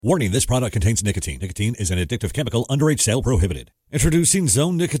Warning, this product contains nicotine. Nicotine is an addictive chemical, underage sale prohibited. Introducing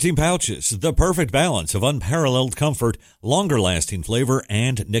Zone Nicotine Pouches, the perfect balance of unparalleled comfort, longer-lasting flavor,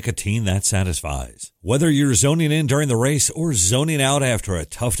 and nicotine that satisfies. Whether you're zoning in during the race or zoning out after a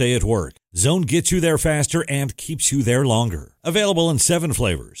tough day at work, Zone gets you there faster and keeps you there longer. Available in 7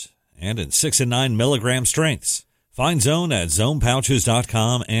 flavors and in 6 and 9 milligram strengths. Find Zone at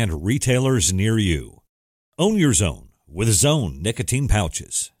zonepouches.com and retailers near you. Own your Zone with Zone Nicotine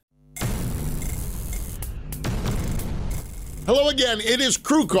Pouches. Hello again. It is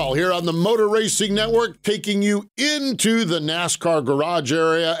Crew Call here on the Motor Racing Network, taking you into the NASCAR garage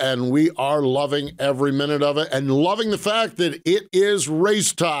area, and we are loving every minute of it and loving the fact that it is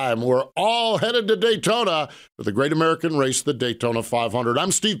race time. We're all headed to Daytona for the Great American Race, the Daytona 500.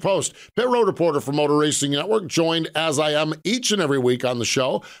 I'm Steve Post, pit road reporter for Motor Racing Network, joined as I am each and every week on the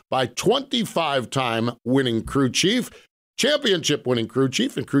show by 25-time winning crew chief, championship-winning crew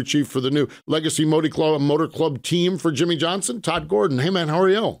chief, and crew chief for the new Legacy Motor Club team for Jimmy Johnson, Todd Gordon. Hey, man, how are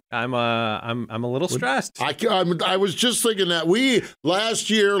you? I'm a little stressed. I was just thinking that last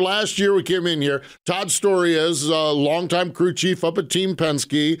year we came in here. Todd's story is a longtime crew chief up at Team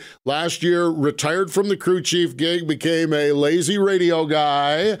Penske. Last year, retired from the crew chief gig, became a lazy radio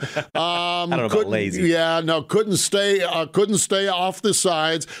guy. I don't know about lazy. Yeah, no, couldn't stay off the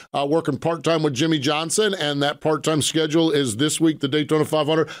sides. Working part-time with Jimmy Johnson, and that part-time schedule is this week, the Daytona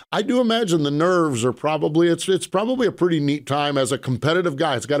 500. I do imagine the nerves are probably, it's probably a pretty neat time as a competitive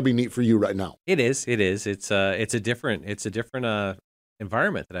guy. It's got to be neat for you right now. It is. It's a different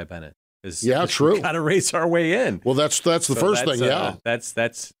environment that I've been in. Yeah, true. We got to race our way in. Well, that's the first thing. Yeah, that's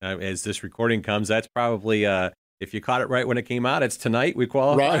as this recording comes, that's probably if you caught it right when it came out, it's tonight we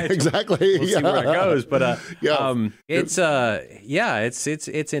qualify. Right, exactly. We'll see where it goes, but it's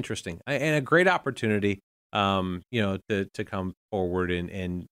interesting and a great opportunity. To come forward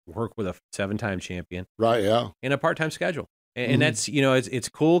and work with a 7-time champion. Right, yeah. In a part-time schedule. And that's, it's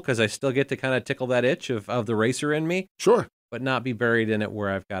cool because I still get to kind of tickle that itch of the racer in me. Sure. But not be buried in it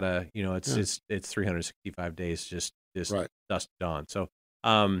where I've got to, it's 365 days just right. dust dawn. So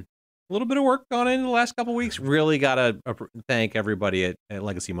a little bit of work gone in the last couple of weeks. Really got to thank everybody at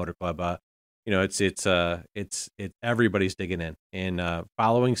Legacy Motor Club. It's everybody's digging in and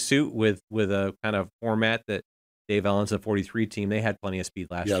following suit with a kind of format that Dave Ellens, the 43 team, they had plenty of speed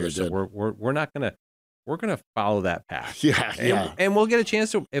last year. So we're gonna follow that path. Yeah. And we'll get a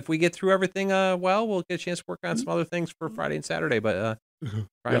chance to, if we get through everything we'll get a chance to work on some other things for Friday and Saturday. But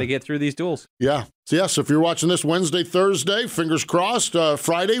trying to get through these duels. Yeah. So if you're watching this Wednesday, Thursday, fingers crossed,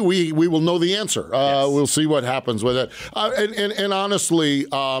 Friday, we will know the answer. Yes. We'll see what happens with it. And honestly,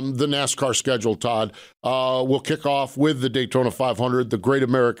 the NASCAR schedule, Todd, will kick off with the Daytona 500, the Great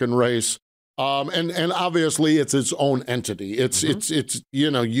American Race. And obviously it's its own entity. It's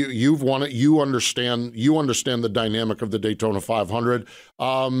you've won it. You understand the dynamic of the Daytona 500.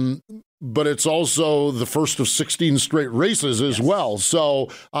 But it's also the first of 16 straight races as well. So,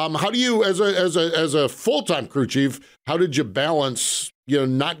 how do you, as a full-time crew chief, how did you balance,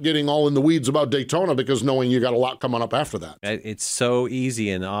 not getting all in the weeds about Daytona because knowing you got a lot coming up after that? It's so easy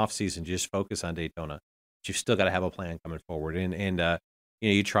in the off season to just focus on Daytona, but you've still got to have a plan coming forward, and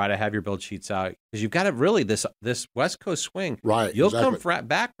you try to have your build sheets out because you've got to really this West Coast swing. Right, you'll exactly. come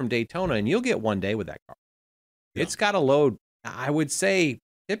back from Daytona and you'll get one day with that car. Yeah. It's got to load. I would say.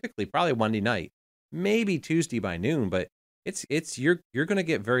 Typically, probably Monday night, maybe Tuesday by noon, but you're going to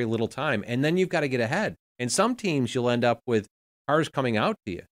get very little time, and then you've got to get ahead. And some teams you'll end up with cars coming out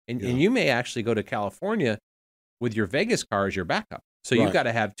to you, and you may actually go to California with your Vegas car as your backup. So you've got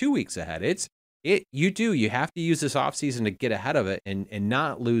to have 2 weeks ahead. You have to use this off season to get ahead of it and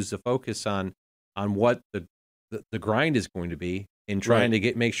not lose the focus on what the grind is going to be in trying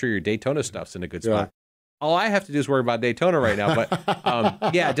to make sure your Daytona stuff's in a good spot. All I have to do is worry about Daytona right now, but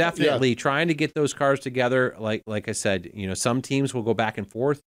definitely trying to get those cars together. Like I said, some teams will go back and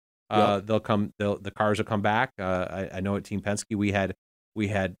forth. The cars will come back. I know at Team Penske we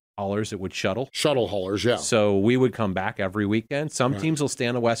had haulers that would shuttle haulers. Yeah. So we would come back every weekend. Some teams will stay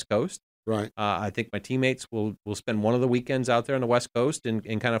on the West Coast. Right. I think my teammates will spend one of the weekends out there on the West Coast and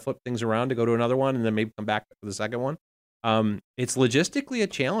kind of flip things around to go to another one and then maybe come back for the second one. It's logistically a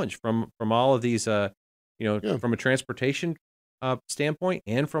challenge from all of these. From a transportation standpoint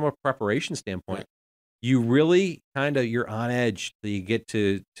and from a preparation standpoint, you really you're on edge till you get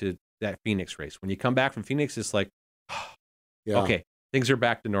to that Phoenix race. When you come back from Phoenix, it's like, okay, things are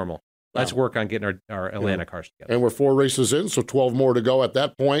back to normal. Let's work on getting our Atlanta cars together. And we're 4 races in, so 12 more to go at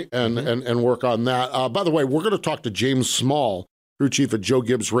that point, and work on that. By the way, we're going to talk to James Small, crew chief at Joe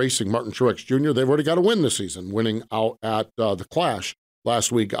Gibbs Racing, Martin Truex Jr. They've already got a win this season, winning out at the Clash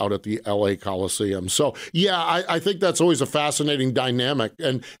last week out at the LA Coliseum. So, yeah, I think that's always a fascinating dynamic.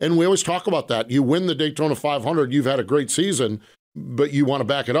 And we always talk about that. You win the Daytona 500, you've had a great season, but you want to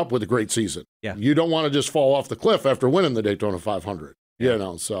back it up with a great season. Yeah. You don't want to just fall off the cliff after winning the Daytona 500.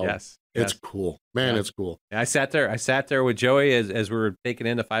 Yeah. So yes. It's cool. Man, yeah. It's cool. I sat there with Joey as we were taking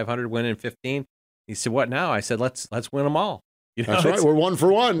in the 500 win in 15. He said, "What now?" I said, "Let's win them all." That's right. We're 1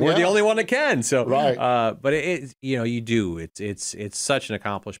 for 1. We're the only one that can. So, right. But you do. It's such an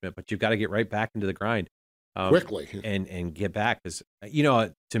accomplishment. But you've got to get right back into the grind quickly and get back because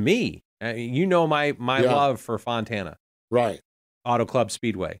to me, my love for Fontana, right? Auto Club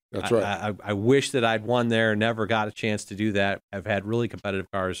Speedway. That's right. I wish that I'd won there. Never got a chance to do that. I've had really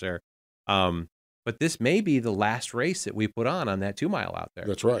competitive cars there. But this may be the last race that we put on that 2 mile out there.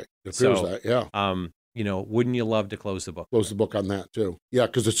 That's right. It appears that. Yeah. Wouldn't you love to close the book? Close the book on that, too. Yeah,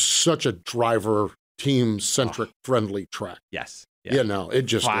 because it's such a driver, team-centric, friendly track. Yes. Yeah. It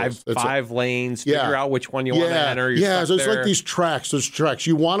just five lanes, figure out which one you want to enter. So it's like these tracks. There's tracks.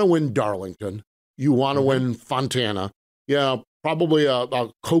 You want to win Darlington. You want to win Fontana. Yeah, probably a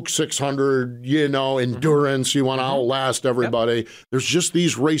Coke 600, endurance. You want to outlast everybody. Yep. There's just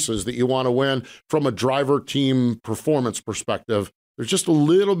these races that you want to win from a driver-team performance perspective. There's just a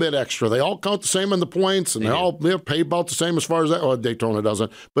little bit extra. They all count the same in the points, and they're paid about the same as far as that. Well, Daytona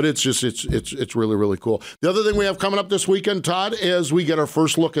doesn't, but it's really, really cool. The other thing we have coming up this weekend, Todd, is we get our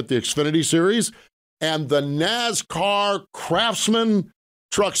first look at the Xfinity Series and the NASCAR Craftsman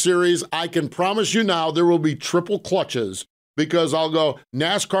Truck Series. I can promise you now there will be triple clutches because I'll go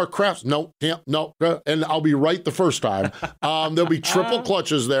NASCAR Crafts. No, and I'll be right the first time. There'll be triple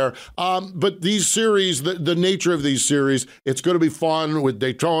clutches there. But these series, the nature of these series, it's going to be fun with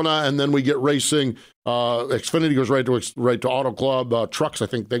Daytona, and then we get racing. Xfinity goes right to Auto Club. Trucks, I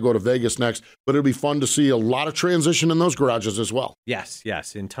think they go to Vegas next. But it'll be fun to see a lot of transition in those garages as well. Yes,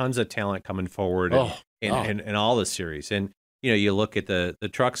 and tons of talent coming forward in all the series. And you look at the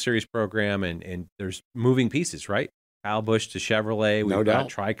Truck Series program, and there's moving pieces, right? Kyle Busch to Chevrolet. We've got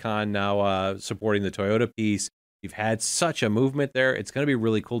Tricon now supporting the Toyota piece. You've had such a movement there. It's going to be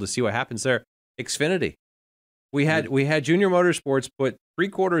really cool to see what happens there. Xfinity. We had Junior Motorsports put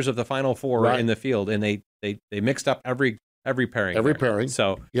 3/4 of the Final Four in the field, and they mixed up every pairing. Every pairing.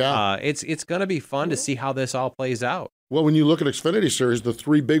 So it's going to be fun to see how this all plays out. Well, when you look at Xfinity Series, the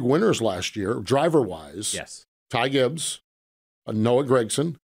 3 big winners last year, driver-wise, Ty Gibbs, Noah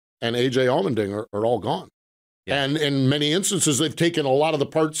Gragson, and A.J. Allmendinger are all gone. Yeah. And in many instances, they've taken a lot of the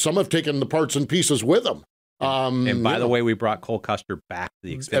parts. Some have taken the parts and pieces with them. And by the way, we brought Cole Custer back to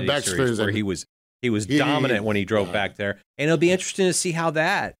the Xfinity Series where he was dominant when he drove back there. And it'll be interesting to see how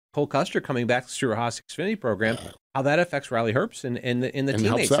that Cole Custer coming back to the Stewart-Haas Xfinity program, how that affects Riley Herbst in the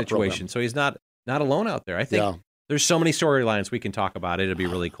teammate situation. Program. So he's not alone out there. I think there's so many storylines we can talk about. It'll be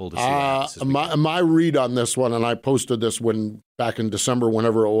really cool to see. My read on this one, and I posted this back in December,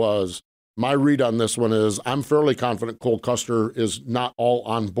 whenever it was. My read on this one is I'm fairly confident Cole Custer is not all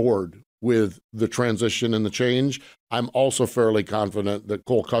on board with the transition and the change. I'm also fairly confident that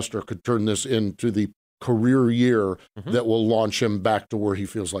Cole Custer could turn this into the career year that will launch him back to where he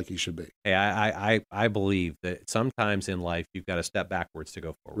feels like he should be. Hey, I believe that sometimes in life you've got to step backwards to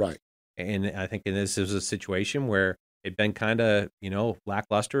go forward. Right. And I think this is a situation where it'd been kind of,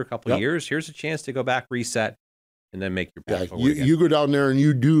 lackluster a couple of years. Here's a chance to go back, reset, and then make your path forward again. You go down there and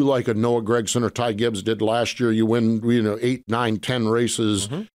you do like a Noah Gragson or Ty Gibbs did last year. You win, 8, 9, 10 races.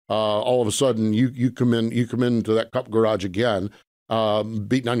 All of a sudden, you come into that Cup garage again,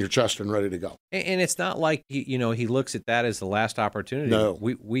 beating on your chest and ready to go. And it's not like he looks at that as the last opportunity. No,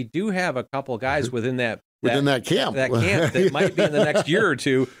 we do have a couple of guys within that camp that might be in the next year or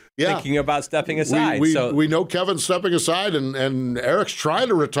two. Thinking about stepping aside. We know Kevin's stepping aside, and Eric's trying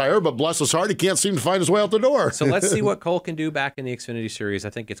to retire, but bless his heart, he can't seem to find his way out the door. So let's see what Cole can do back in the Xfinity Series.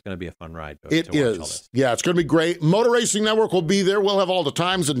 I think it's going to be a fun ride. It is. Yeah, it's going to be great. Motor Racing Network will be there. We'll have all the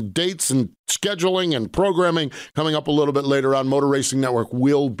times and dates and scheduling and programming coming up a little bit later on. Motor Racing Network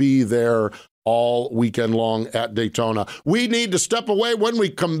will be there all weekend long at Daytona. We need to step away. When we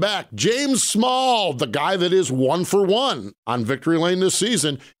come back, James Small, the guy that is 1 for 1 on Victory Lane this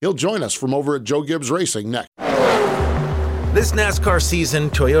season, he'll join us from over at Joe Gibbs Racing next. This NASCAR season,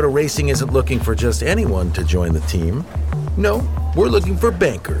 Toyota Racing isn't looking for just anyone to join the team. No, we're looking for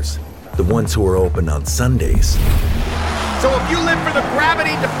bankers, the ones who are open on Sundays. So if you live for the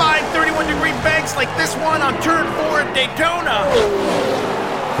gravity-defying 31-degree banks like this one on Turn 4 at Daytona,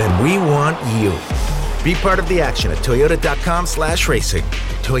 then we want you. Be part of the action at toyota.com/racing.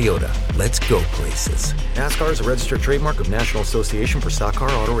 Toyota, let's go places. NASCAR is a registered trademark of National Association for Stock Car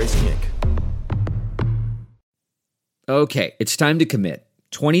Auto Racing, Inc. Okay, it's time to commit.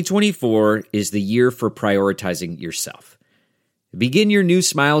 2024 is the year for prioritizing yourself. Begin your new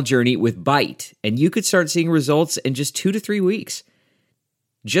smile journey with Byte, and you could start seeing results in just 2 to 3 weeks.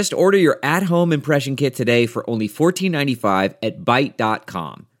 Just order your at-home impression kit today for only $14.95 at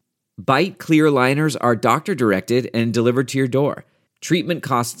Byte.com. Byte clear liners are doctor-directed and delivered to your door. Treatment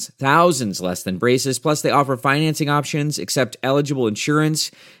costs thousands less than braces, plus they offer financing options, accept eligible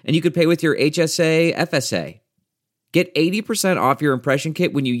insurance, and you could pay with your HSA, FSA. Get 80% off your impression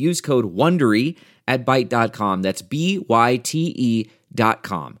kit when you use code WONDERY at Byte.com. That's BYTE.com.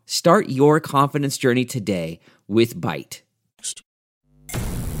 Start your confidence journey today with Byte.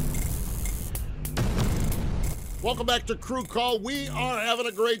 Welcome back to Crew Call. We are having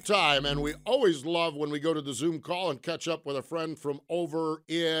a great time, and we always love when we go to the Zoom call and catch up with a friend from over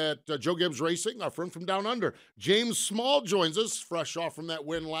at Joe Gibbs Racing, our friend from Down Under. James Small joins us, fresh off from that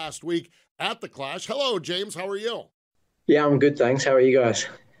win last week at the Clash. Hello, James. How are you? Yeah, I'm good, thanks. How are you guys?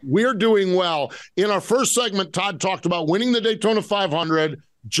 We're doing well. In our first segment, Todd talked about winning the Daytona 500.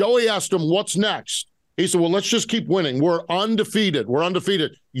 Joey asked him, what's next? He said, well, let's just keep winning. We're undefeated. You're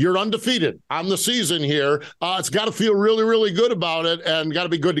undefeated on the season here. It's got to feel really, really good about it, and got to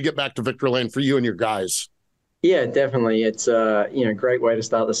be good to get back to victory lane for you and your guys. Yeah, definitely. It's great way to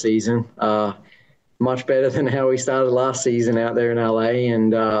start the season. Much better than how we started last season out there in LA.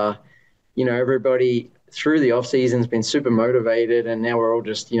 And, everybody through the off season's been super motivated, and now we're all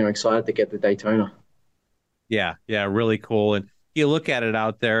just, excited to get to Daytona. Yeah, really cool. And you look at it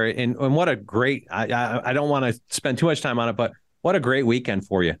out there, and what a great, I don't want to spend too much time on it, but what a great weekend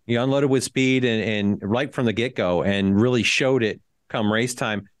for you. You unloaded with speed and right from the get-go and really showed it come race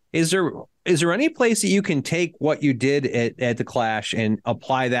time. Is there any place that you can take what you did at the Clash and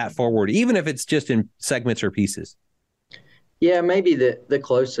apply that forward, even if it's just in segments or pieces? Yeah, maybe the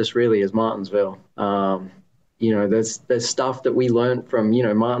closest really is Martinsville. There's stuff that we learned from,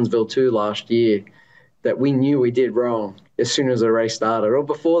 Martinsville 2 last year that we knew we did wrong as soon as the race started, or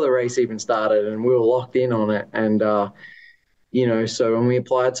before the race even started, and we were locked in on it. And, so when we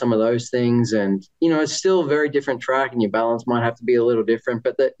applied some of those things, and, it's still a very different track, and your balance might have to be a little different,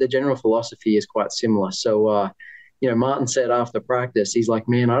 but the general philosophy is quite similar. So, Martin said after practice, he's like,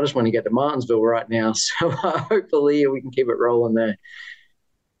 man, I just want to get to Martinsville right now. So hopefully we can keep it rolling there.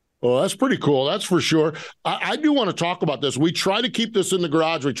 Well, that's pretty cool. That's for sure. I do want to talk about this. We try to keep this in the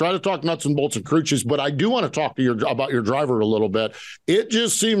garage. We try to talk nuts and bolts and cruises, but I do want to talk to about your driver a little bit. It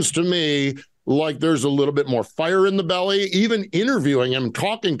just seems to me like there's a little bit more fire in the belly, even interviewing him,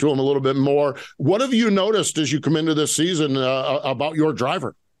 talking to him a little bit more. What have you noticed as you come into this season about your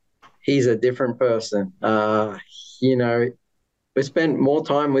driver? He's a different person. We spent more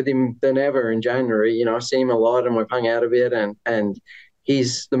time with him than ever in January. I see him a lot, and we've hung out a bit, and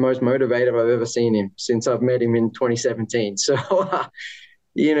he's the most motivated I've ever seen him since I've met him in 2017. So,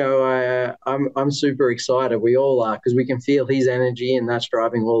 I'm super excited. We all are, because we can feel his energy, and that's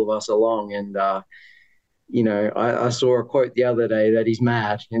driving all of us along. And, I saw a quote the other day that he's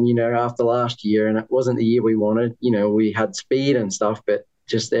mad. And, after last year, and it wasn't the year we wanted, we had speed and stuff, but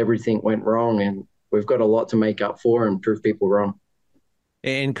just everything went wrong. And we've got a lot to make up for and prove people wrong.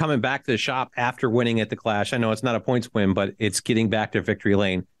 And coming back to the shop after winning at the Clash, I know it's not a points win, but it's getting back to victory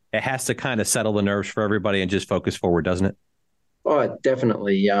lane. It has to kind of settle the nerves for everybody and just focus forward, doesn't it? Oh,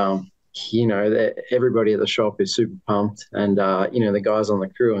 definitely. Everybody at the shop is super pumped, and, the guys on the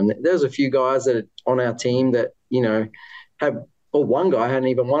crew. And there's a few guys that are on our team that, one guy hadn't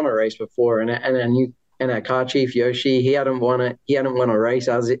even won a race before. And our car chief, Yoshi, he hadn't won a race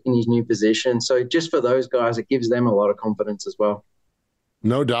as in his new position. So just for those guys, it gives them a lot of confidence as well.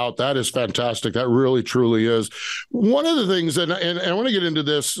 No doubt. That is fantastic. That really, truly is. One of the things, and I want to get into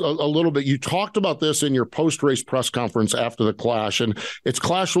this a little bit, you talked about this in your post-race press conference after the Clash, and it's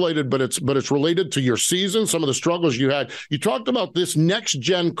Clash-related, but it's related to your season, some of the struggles you had. You talked about this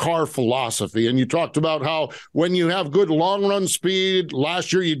next-gen car philosophy, and you talked about how when you have good long-run speed,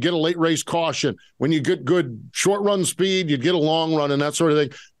 last year you'd get a late-race caution. When you get good short-run speed, you'd get a long run and that sort of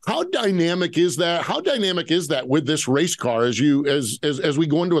thing. How dynamic is that? How dynamic is that with this race car as we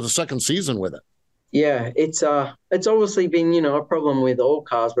go into the second season with it? Yeah, it's obviously been, a problem with all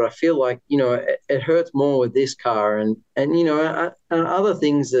cars, but I feel like, it hurts more with this car. And other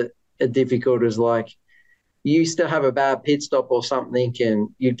things that are difficult is like you used to have a bad pit stop or something and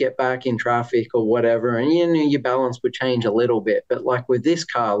you'd get back in traffic or whatever, and, your balance would change a little bit. But like with this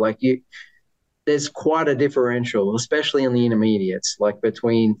car, there's quite a differential, especially in the intermediates, like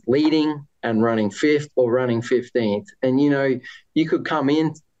between leading and running fifth or running 15th. And, you could come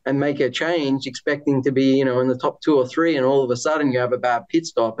in and make a change expecting to be, in the top 2 or 3, and all of a sudden you have a bad pit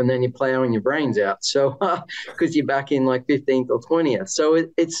stop and then you're plowing your brains out. So because you're back in like 15th or 20th. So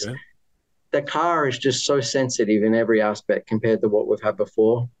it's the car is just so sensitive in every aspect compared to what we've had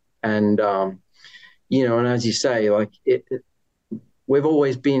before. And, and as you say, like we've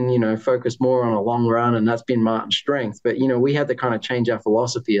always been, focused more on a long run, and that's been Martin's strength. But, we had to kind of change our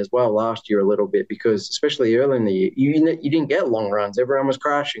philosophy as well last year a little bit, because especially early in the year, you didn't get long runs. Everyone was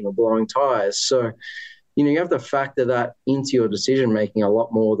crashing or blowing tires. So, you have to factor that into your decision-making a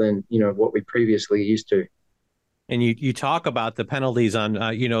lot more than, what we previously used to. And you talk about the penalties on,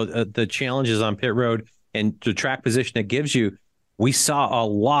 the challenges on pit road and the track position it gives you. We saw a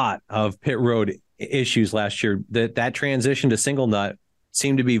lot of pit road issues last year. That transition to single nut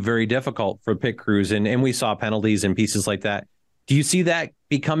seemed to be very difficult for pit crews, and we saw penalties and pieces like that. Do you see that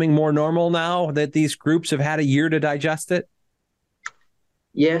becoming more normal now that these groups have had a year to digest it?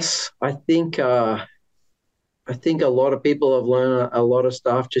 Yes, I think a lot of people have learned a lot of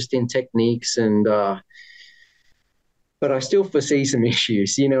stuff just in techniques, and but I still foresee some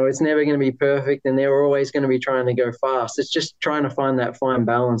issues. It's never going to be perfect, and they're always going to be trying to go fast. It's just trying to find that fine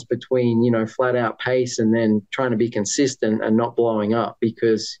balance between, flat out pace and then trying to be consistent and not blowing up,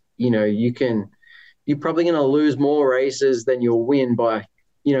 because, you're probably going to lose more races than you'll win by,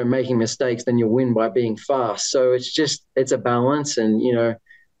 making mistakes than you'll win by being fast. So it's a balance. And,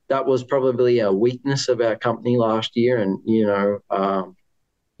 that was probably a weakness of our company last year. And,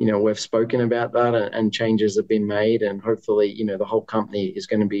 we've spoken about that, and changes have been made, and hopefully, the whole company is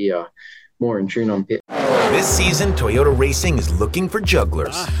going to be more in tune on pit. This season, Toyota Racing is looking for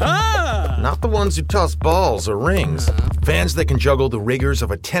jugglers. Aha! Not the ones who toss balls or rings. Fans that can juggle the rigors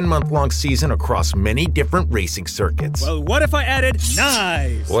of a 10-month-long season across many different racing circuits. Well, what if I added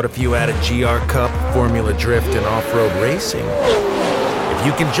knives? What if you added GR Cup, Formula Drift, and off-road racing? If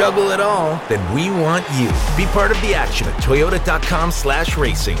you can juggle it all, then we want you. Be part of the action at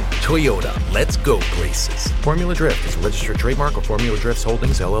toyota.com/racing. Toyota, let's go places. Formula Drift is a registered trademark of Formula Drifts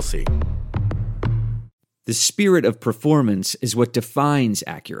Holdings, LLC. The spirit of performance is what defines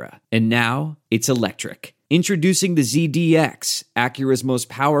Acura, and now it's electric. Introducing the ZDX, Acura's most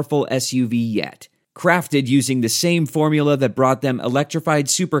powerful SUV yet. Crafted using the same formula that brought them electrified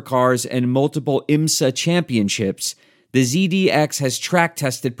supercars and multiple IMSA championships, the ZDX has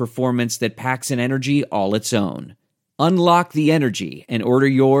track-tested performance that packs an energy all its own. Unlock the energy and order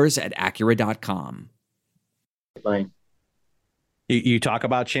yours at Acura.com. Fine. You talk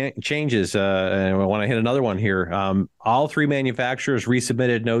about changes, and I want to hit another one here. All 3 manufacturers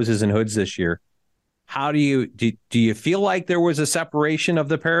resubmitted noses and hoods this year. How do you feel like there was a separation of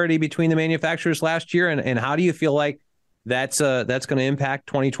the parity between the manufacturers last year, and how do you feel like that's going to impact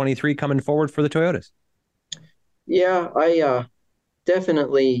 2023 coming forward for the Toyotas? Yeah, I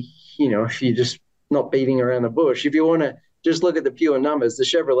definitely, if you're just not beating around the bush, if you want to just look at the pure numbers, the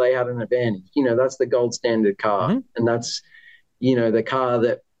Chevrolet had an advantage. That's the gold standard car, mm-hmm. and that's the car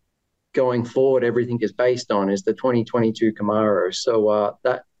that going forward everything is based on is the 2022 Camaro. So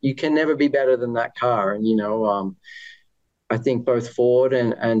that you can never be better than that car. And, I think both Ford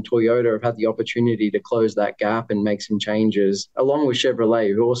and Toyota have had the opportunity to close that gap and make some changes, along with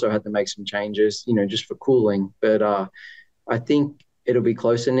Chevrolet, who also had to make some changes, just for cooling. But I think it'll be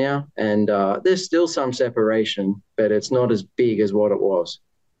closer now. And there's still some separation, but it's not as big as what it was.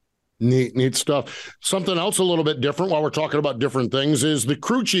 Neat stuff. Something else a little bit different while we're talking about different things is the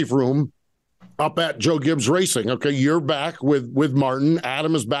crew chief room up at Joe Gibbs Racing. Okay, you're back with Martin.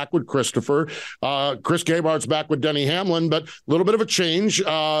 Adam is back with Christopher. Chris Gabart's back with Denny Hamlin, but a little bit of a change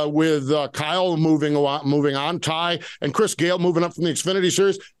with Kyle moving on, Ty and Chris Gale moving up from the Xfinity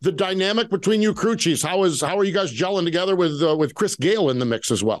Series. The dynamic between you crew chiefs, how are you guys gelling together with Chris Gale in the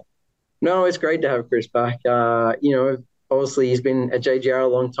mix as well? No, it's great to have Chris back. Obviously he's been at JGR a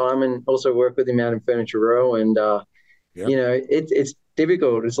long time and also worked with him out in Furniture Row. And, it's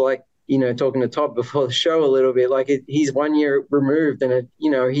difficult. It's like, talking to Todd before the show a little bit, like he's 1 year removed and,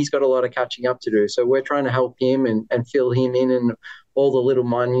 he's got a lot of catching up to do. So we're trying to help him and fill him in and all the little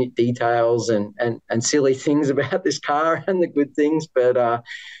minute details and silly things about this car and the good things. But,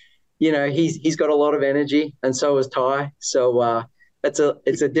 he's got a lot of energy and so is Ty. So it's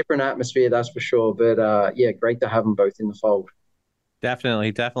a different atmosphere, that's for sure. But, great to have them both in the fold.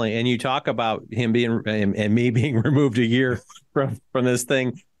 Definitely. And you talk about him being and me being removed a year from this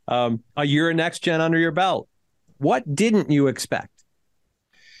thing. A year of next gen under your belt. What didn't you expect?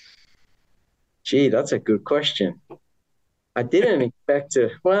 Gee, that's a good question. I didn't expect to.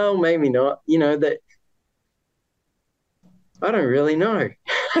 Well, maybe not. That I don't really know.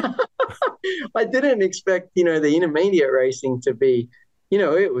 I didn't expect, the intermediate racing to be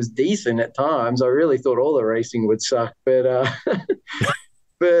it was decent at times. I really thought all the racing would suck, but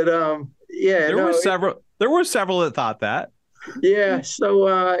yeah, There were several that thought that. Yeah, so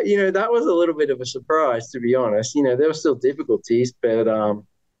that was a little bit of a surprise, to be honest. There were still difficulties, but and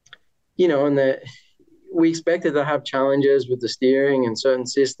we expected to have challenges with the steering and certain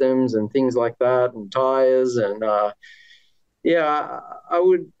systems and things like that, and tires, and I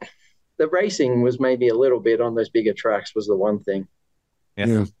would. The racing was maybe a little bit on those bigger tracks was the one thing.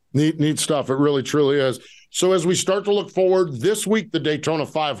 Yeah. Neat stuff. It really, truly is. So as we start to look forward this week, the Daytona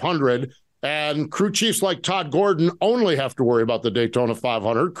 500. And crew chiefs like Todd Gordon only have to worry about the Daytona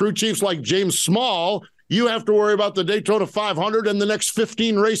 500. Crew chiefs like James Small, you have to worry about the Daytona 500 and the next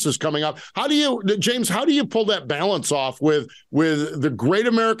 15 races coming up. James, how do you pull that balance off with the Great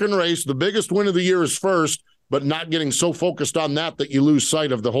American Race? The biggest win of the year is first, but not getting so focused on that you lose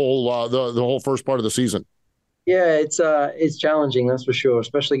sight of the whole the whole first part of the season. Yeah, it's challenging, that's for sure,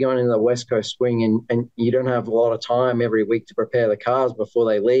 especially going into the West Coast swing, and you don't have a lot of time every week to prepare the cars before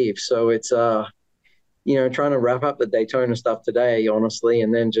they leave. So it's trying to wrap up the Daytona stuff today, honestly,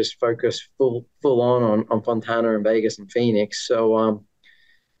 and then just focus full on Fontana and Vegas and Phoenix. So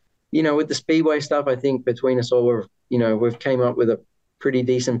with the Speedway stuff, I think between us all, we've came up with a pretty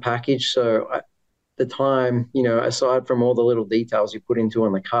decent package. So the time, aside from all the little details you put into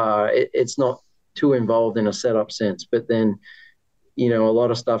on the car, it's not too involved in a setup sense, but then a lot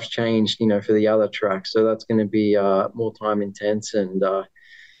of stuff's changed for the other tracks, so that's going to be more time intense, and the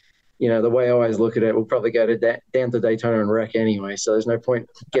way I always look at it, we'll probably go down to Daytona and wreck anyway, so there's no point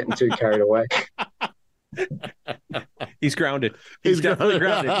getting too carried away. He's grounded. He's definitely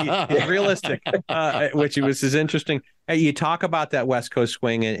grounded. He's realistic, which is interesting. Hey, you talk about that West Coast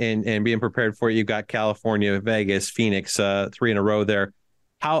swing and being prepared for it. You've got California, Vegas, Phoenix, 3 in a row there.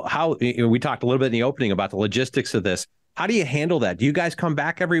 How we talked a little bit in the opening about the logistics of this. How do you handle that? Do you guys come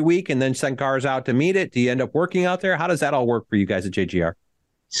back every week and then send cars out to meet it? Do you end up working out there? How does that all work for you guys at JGR?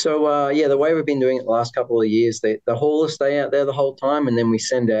 So, the way we've been doing it the last couple of years, the haulers stay out there the whole time, and then we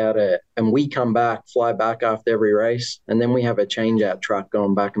send out and we fly back after every race, and then we have a change-out truck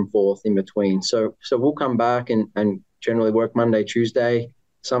going back and forth in between. So we'll come back and generally work Monday, Tuesday,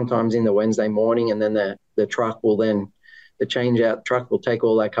 sometimes in the Wednesday morning, and then the truck will then the change-out truck will take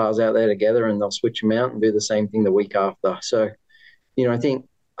all their cars out there together, and they'll switch them out and do the same thing the week after. So, I think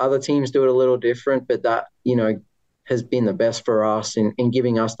other teams do it a little different, but that, has been the best for us in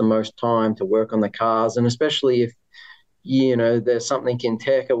giving us the most time to work on the cars. And especially if, there's something in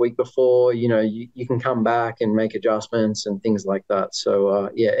tech a week before, you can come back and make adjustments and things like that. So,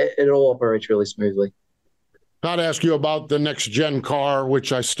 it all operates really smoothly. Not ask you about the next gen car,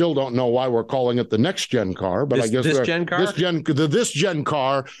 which I still don't know why we're calling it the next gen car, but I guess this gen car. This gen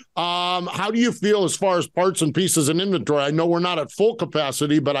car. How do you feel as far as parts and pieces and inventory? I know we're not at full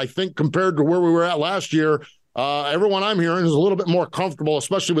capacity, but I think compared to where we were at last year, everyone I'm hearing is a little bit more comfortable,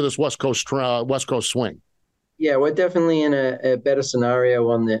 especially with this West Coast swing. Yeah, we're definitely in a better scenario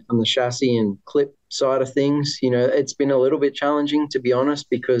on the chassis and clip side of things. It's been a little bit challenging, to be honest,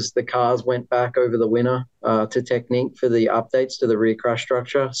 because the cars went back over the winter to Technique for the updates to the rear crash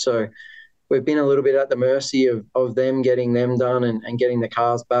structure. So we've been a little bit at the mercy of them getting them done and getting the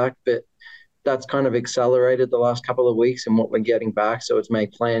cars back. But that's kind of accelerated the last couple of weeks and what we're getting back. So it's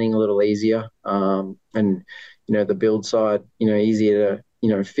made planning a little easier. And the build side, easier to,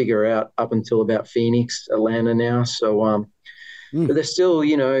 figure out up until about Phoenix, Atlanta now. So, but there's still,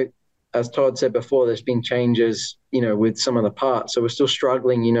 as Todd said before, there's been changes, with some of the parts. So we're still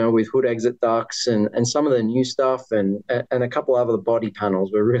struggling, with hood exit ducts and some of the new stuff and a couple of other body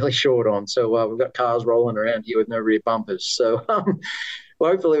panels we're really short on. So we've got cars rolling around here with no rear bumpers. So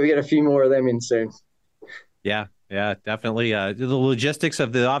hopefully we get a few more of them in soon. Yeah, definitely. The logistics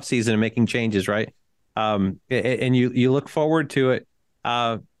of the off season and making changes, right? And you look forward to it.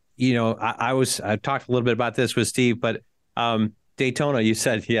 I talked a little bit about this with Steve, but Daytona, you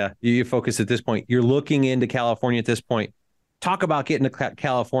said, you focus at this point. You're looking into California at this point. Talk about getting to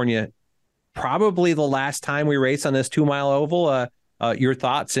California. Probably the last time we race on this 2 mile oval. Your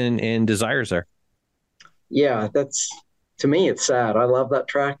thoughts and desires there? Yeah, to me, it's sad. I love that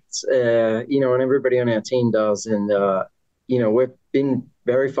track, and everybody on our team does. And, we've been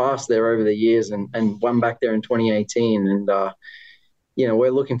very fast there over the years and won back there in 2018. And,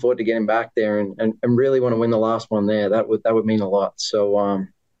 we're looking forward to getting back there and really want to win the last one there. That would mean a lot. So,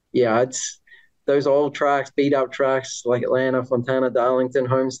 it's those old tracks, beat up tracks like Atlanta, Fontana, Darlington,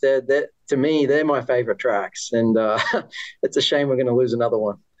 Homestead. To me, they're my favorite tracks. And it's a shame we're going to lose another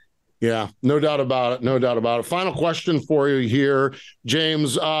one. Yeah, no doubt about it. No doubt about it. Final question for you here,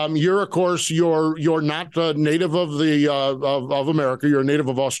 James. You're, of course, you're not a native of the of America. You're a native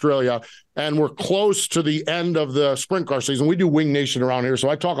of Australia, and we're close to the end of the sprint car season. We do Wing Nation around here, so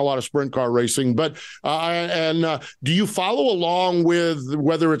I talk a lot of sprint car racing. But do you follow along with,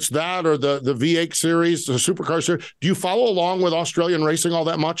 whether it's that or the V8 series, the supercar series? Do you follow along with Australian racing all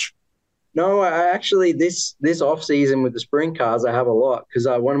that much? No, I actually, this off season with the sprint cars, I have a lot, because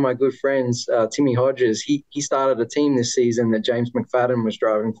one of my good friends, Timmy Hodges, he started a team this season that James McFadden was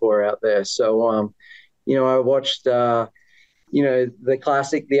driving for out there. So, I watched, the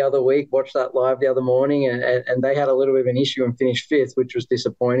Classic the other week, watched that live the other morning, and they had a little bit of an issue and finished 5th, which was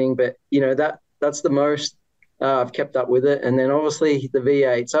disappointing. But, that's the most I've kept up with it. And then obviously the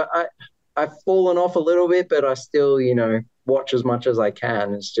V8. So I've fallen off a little bit, but I still, watch as much as I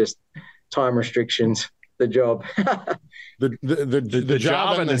can. It's just time restrictions, the job. the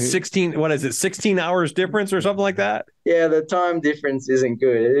job and the 16 hours difference or something like that. Yeah, the time difference isn't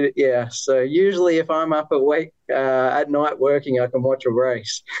good. So usually if I'm up at night working, I can watch a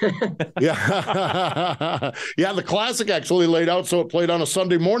race. Yeah. Yeah, the Classic actually laid out so it played on a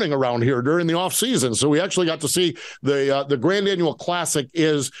Sunday morning around here during the off season. So we actually got to see the Grand Annual Classic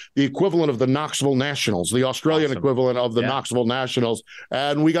is the equivalent of the Knoxville Nationals, the Australian equivalent of the Knoxville Nationals.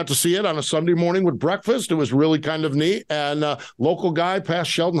 And we got to see it on a Sunday morning with breakfast. It was really kind of neat. And local guy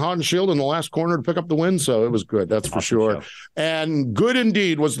passed Sheldon Haudenschild in the last corner to pick up the win. So it was good. That's for sure. Show. And good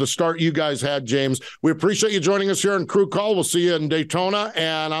indeed was the start you guys had, James. We appreciate you joining us here in Crew Call. We'll see you in Daytona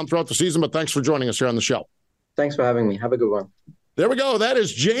and on throughout the season, but thanks for joining us here on the show. Thanks for having me. Have a good one. There we go. That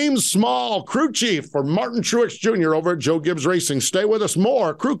is James Small, crew chief for Martin Truex Jr. over at Joe Gibbs Racing. Stay with us.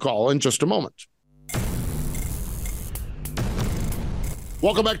 More Crew Call in just a moment.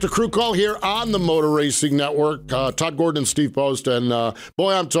 Welcome back to Crew Call here on the Motor Racing Network. Todd Gordon and Steve Post. And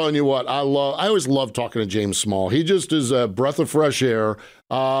boy, I'm telling you what, I always love talking to James Small. He just is a breath of fresh air.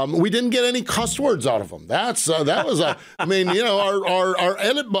 We didn't get any cuss words out of him. That was our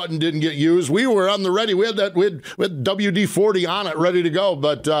edit button didn't get used. We were on the ready. We had WD-40 on it, ready to go.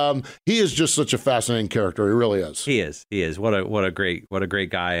 But he is just such a fascinating character. He really is. He is. What a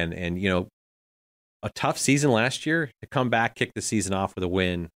great guy. And a tough season last year, to come back, kick the season off with a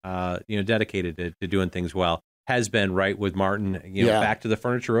win, dedicated to doing things well, has been right with Martin, back to the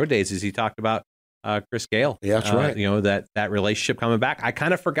Furniture Road days, as he talked about Chris Gale. Yeah, that's right. That relationship coming back. I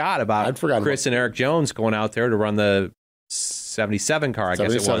kind of forgot about Chris and Eric Jones going out there to run the 77 car, I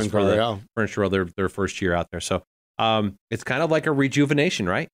guess it was, for the Furniture Road, their first year out there. So it's kind of like a rejuvenation,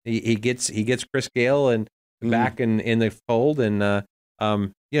 right? He gets Chris Gale and back in the fold, and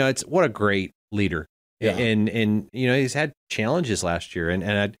it's what a great leader. Yeah. And he's had challenges last year, and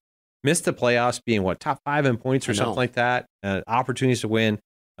I missed the playoffs, being top 5 in points or something like that. Opportunities to win.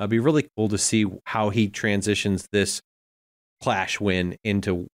 It'd be really cool to see how he transitions this Clash win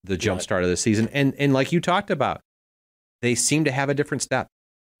into the jump start of the season. And like you talked about, they seem to have a different step,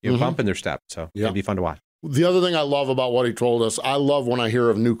 bump in their step. So it'd be fun to watch. The other thing I love about what he told us, I love when I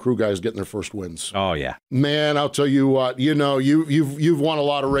hear of new crew guys getting their first wins. Oh, yeah. Man, I'll tell you what, you've won a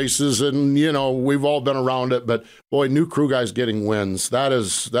lot of races, and, we've all been around it, but boy, new crew guys getting wins, that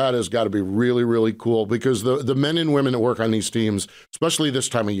has got to be really, really cool, because the men and women that work on these teams, especially this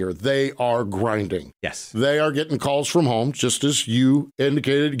time of year, they are grinding. Yes. They are getting calls from home, just as you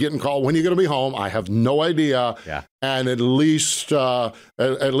indicated, getting called, when are you going to be home? I have no idea. Yeah. And at least when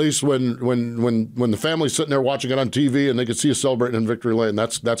the family's sitting there watching it on TV and they can see you celebrating in victory lane,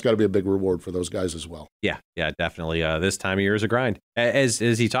 that's got to be a big reward for those guys as well. Yeah, definitely. This time of year is a grind, as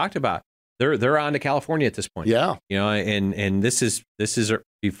he talked about. They're on to California at this point. Yeah, and this is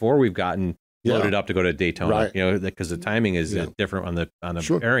before we've gotten loaded up to go to Daytona. Right. Because the timing is different on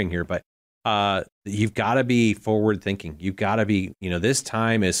the airing here, but. You've got to be forward thinking. You've got to be, this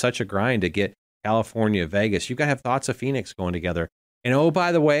time is such a grind to get California, Vegas. You've got to have thoughts of Phoenix going together. And oh,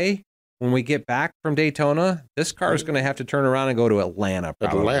 by the way, when we get back from Daytona, this car is going to have to turn around and go to Atlanta.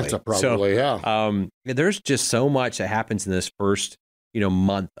 So, there's just so much that happens in this first,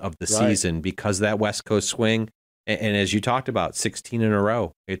 month of the season because of that West Coast swing. And as you talked about, 16 in a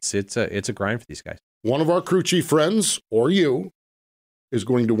row. It's a grind for these guys. One of our crew chief friends, or you, is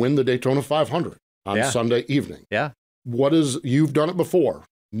going to win the Daytona 500 on Sunday evening. Yeah. You've done it before.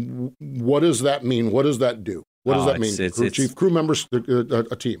 What does that mean? What does that do? What does that mean? Crew members,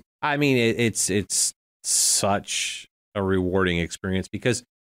 a team. I mean, it's such a rewarding experience because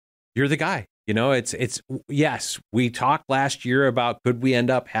you're the guy. Yes, we talked last year about could we end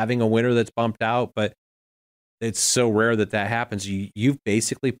up having a winner that's bumped out, but it's so rare that happens. You've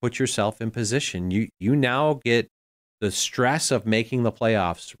basically put yourself in position. You now get the stress of making the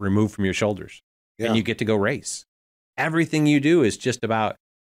playoffs removed from your shoulders, and you get to go race. Everything you do is just about,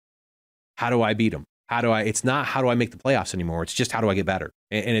 how do I beat them? It's not how do I make the playoffs anymore. It's just how do I get better?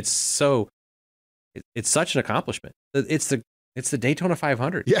 And it's such an accomplishment. It's the Daytona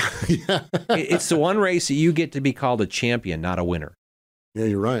 500. Yeah. It's the one race that you get to be called a champion, not a winner. Yeah,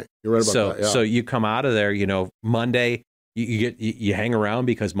 you're right. You're right about that. Yeah. So you come out of there, Monday, you hang around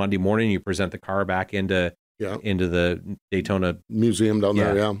because Monday morning you present the car back into the Daytona Museum down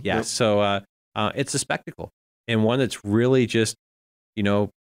there. Yeah. Yeah. Yep. So it's a spectacle, and one that's really just,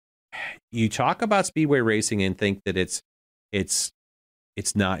 you talk about speedway racing and think that it's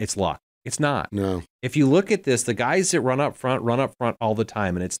luck. It's not. No. If you look at this, the guys that run up front all the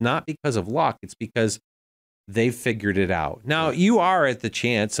time, and it's not because of luck. It's because they've figured it out. Now, you are at the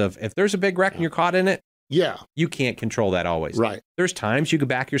chance of, if there's a big wreck and you're caught in it, you can't control that always. Right. There's times you can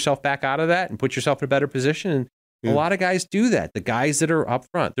back yourself back out of that and put yourself in a better position. And a lot of guys do that. The guys that are up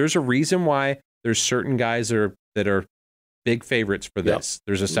front, there's a reason why there's certain guys that are big favorites for this. Yep.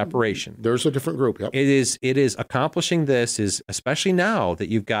 There's a separation. There's a different group. Yep. It is accomplishing this is, especially now that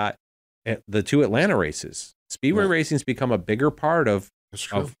you've got the two Atlanta races. Speedway racing's become a bigger part of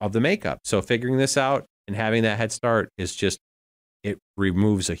the makeup. So figuring this out and having that head start is just, it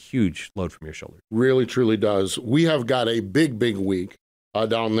removes a huge load from your shoulder. Really, truly does. We have got a big, big week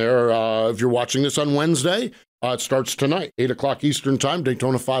down there. If you're watching this on Wednesday, it starts tonight, 8 o'clock Eastern time,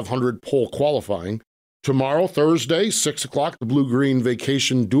 Daytona 500 pole qualifying. Tomorrow, Thursday, 6 o'clock, the Blue-Green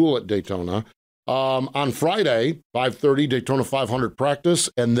Vacation Duel at Daytona. On Friday, 5:30, Daytona 500 practice,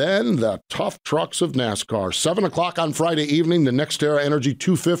 and then the tough trucks of NASCAR. 7 o'clock on Friday evening, the NextEra Energy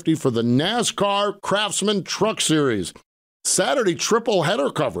 250 for the NASCAR Craftsman Truck Series. Saturday, triple header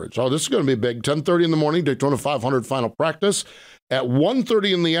coverage. Oh, this is going to be big. 10:30 in the morning, Daytona 500 final practice. At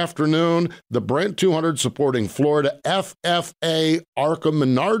 1:30 in the afternoon, the Brent 200 supporting Florida FFA ARCA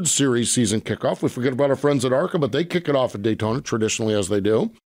Menard Series season kickoff. We forget about our friends at ARCA, but they kick it off at Daytona, traditionally as they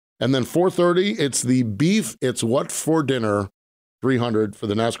do. And then 4:30, it's the Beef It's What for Dinner 300 for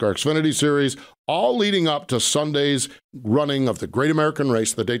the NASCAR Xfinity Series, all leading up to Sunday's running of the Great American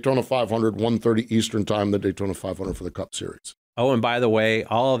Race, the Daytona 500, 1:30 Eastern Time, the Daytona 500 for the Cup Series. Oh, and by the way,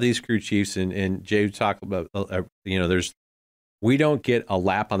 all of these crew chiefs and Jay talked about, we don't get a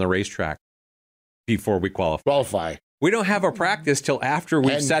lap on the racetrack before we qualify. We don't have a practice till after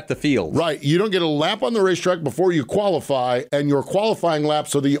we've set the field. Right. You don't get a lap on the racetrack before you qualify, and your qualifying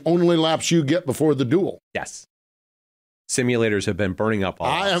laps are the only laps you get before the duel. Yes. Simulators have been burning up all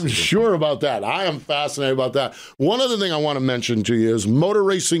I am sure about that. I am fascinated about that. One other thing I want to mention to you is Motor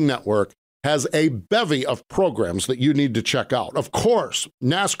Racing Network has a bevy of programs that you need to check out. Of course,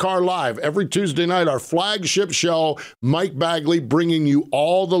 NASCAR Live, every Tuesday night, our flagship show, Mike Bagley bringing you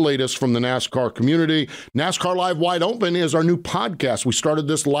all the latest from the NASCAR community. NASCAR Live Wide Open is our new podcast. We started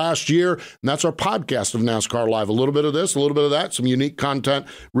this last year, and that's our podcast of NASCAR Live. A little bit of this, a little bit of that, some unique content,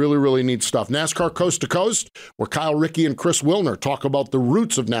 really, really neat stuff. NASCAR Coast to Coast, where Kyle Rickey and Chris Wilner talk about the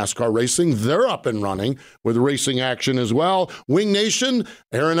roots of NASCAR racing. They're up and running with racing action as well. Wing Nation,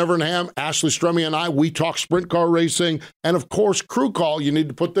 Aaron Evernham, Ashley Strummy and I, we talk sprint car racing. And of course, Crew Call, you need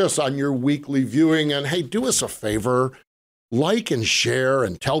to put this on your weekly viewing. And hey, do us a favor, like and share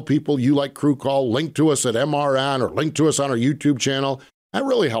and tell people you like Crew Call. Link to us at MRN or link to us on our YouTube channel. That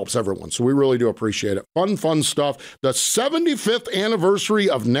really helps everyone. So we really do appreciate it. Fun stuff. The 75th anniversary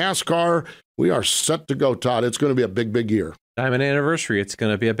of NASCAR. We are set to go, Todd. It's going to be a big, big year. Diamond anniversary. It's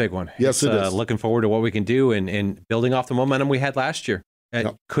going to be a big one. Yes, it is. Looking forward to what we can do and building off the momentum we had last year. It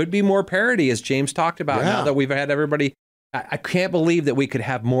could be more parity, as James talked about, now that we've had everybody. I can't believe that we could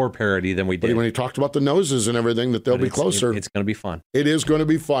have more parity than we did. But when he talked about the noses and everything, that they'll be closer. It's going to be fun. It is going to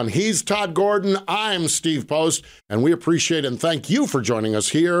be fun. He's Todd Gordon. I'm Steve Post, and we appreciate and thank you for joining us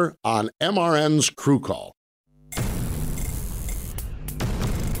here on MRN's Crew Call.